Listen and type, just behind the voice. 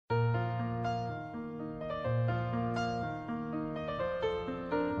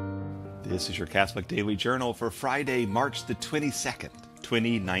This is your Catholic Daily Journal for Friday, March the 22nd,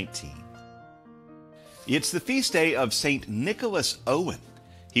 2019. It's the feast day of St. Nicholas Owen.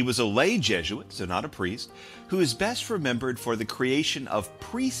 He was a lay Jesuit, so not a priest, who is best remembered for the creation of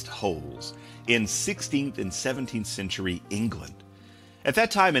priest holes in 16th and 17th century England. At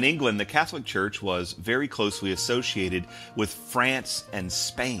that time in England, the Catholic Church was very closely associated with France and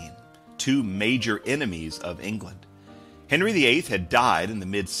Spain, two major enemies of England. Henry VIII had died in the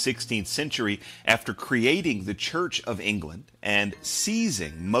mid-16th century after creating the Church of England and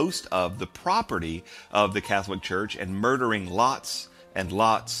seizing most of the property of the Catholic Church and murdering lots and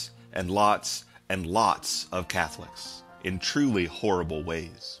lots and lots and lots of Catholics in truly horrible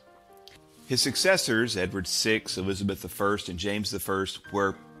ways. His successors, Edward VI, Elizabeth I, and James I,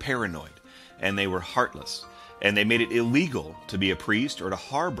 were paranoid, and they were heartless, and they made it illegal to be a priest or to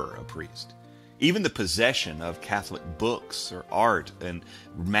harbor a priest. Even the possession of Catholic books or art and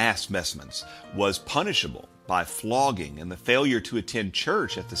mass specimens was punishable by flogging, and the failure to attend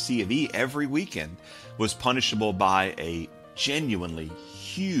church at the C of E every weekend was punishable by a genuinely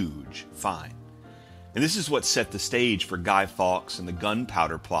huge fine. And this is what set the stage for Guy Fawkes and the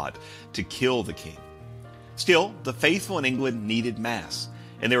gunpowder plot to kill the king. Still, the faithful in England needed Mass,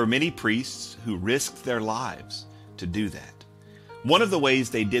 and there were many priests who risked their lives to do that. One of the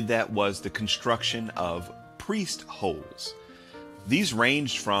ways they did that was the construction of priest holes. These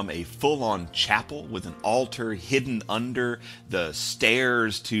ranged from a full-on chapel with an altar hidden under the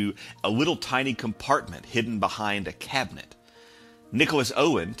stairs to a little tiny compartment hidden behind a cabinet. Nicholas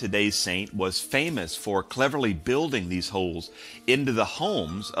Owen, today's saint, was famous for cleverly building these holes into the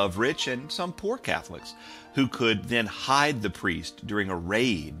homes of rich and some poor Catholics, who could then hide the priest during a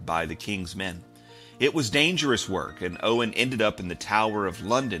raid by the king's men. It was dangerous work, and Owen ended up in the Tower of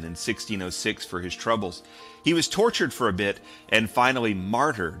London in 1606 for his troubles. He was tortured for a bit and finally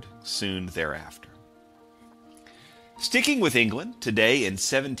martyred soon thereafter. Sticking with England, today in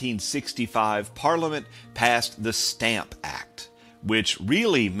 1765, Parliament passed the Stamp Act, which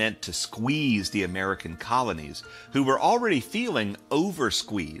really meant to squeeze the American colonies, who were already feeling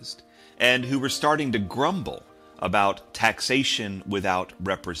over-squeezed and who were starting to grumble about taxation without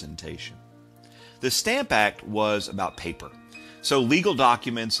representation. The Stamp Act was about paper, so legal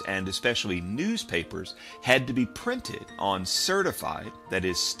documents and especially newspapers had to be printed on certified, that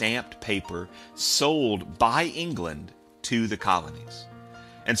is stamped paper, sold by England to the colonies.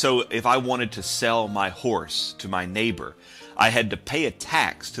 And so if I wanted to sell my horse to my neighbor, I had to pay a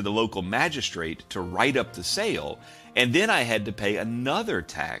tax to the local magistrate to write up the sale, and then I had to pay another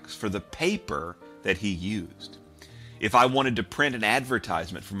tax for the paper that he used. If I wanted to print an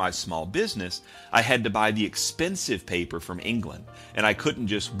advertisement for my small business, I had to buy the expensive paper from England, and I couldn't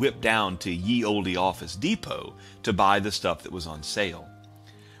just whip down to Ye Olde Office Depot to buy the stuff that was on sale.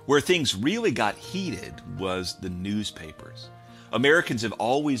 Where things really got heated was the newspapers. Americans have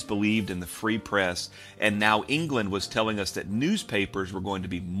always believed in the free press, and now England was telling us that newspapers were going to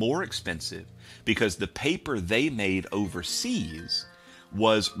be more expensive because the paper they made overseas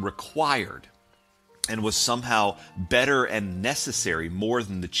was required and was somehow better and necessary more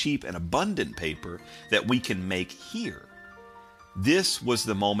than the cheap and abundant paper that we can make here. This was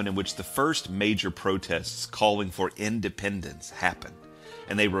the moment in which the first major protests calling for independence happened,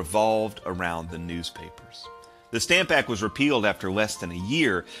 and they revolved around the newspapers. The Stamp Act was repealed after less than a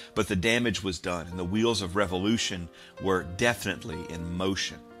year, but the damage was done, and the wheels of revolution were definitely in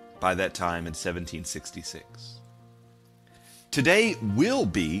motion by that time in 1766. Today will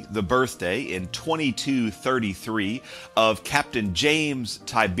be the birthday in 2233 of Captain James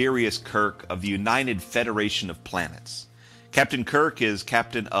Tiberius Kirk of the United Federation of Planets. Captain Kirk is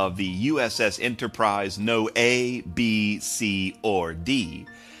captain of the USS Enterprise, no A, B, C, or D.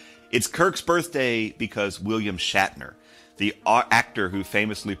 It's Kirk's birthday because William Shatner, the actor who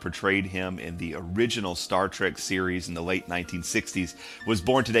famously portrayed him in the original Star Trek series in the late 1960s, was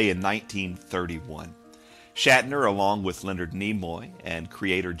born today in 1931. Shatner, along with Leonard Nimoy and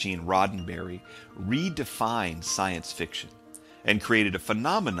creator Gene Roddenberry, redefined science fiction and created a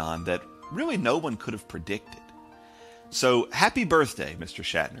phenomenon that really no one could have predicted. So happy birthday, Mr.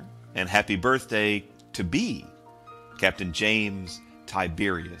 Shatner, and happy birthday to be Captain James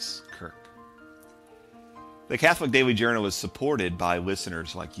Tiberius Kirk. The Catholic Daily Journal is supported by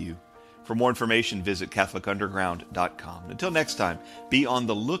listeners like you. For more information, visit CatholicUnderground.com. Until next time, be on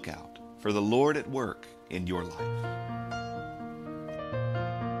the lookout for the Lord at work in your life.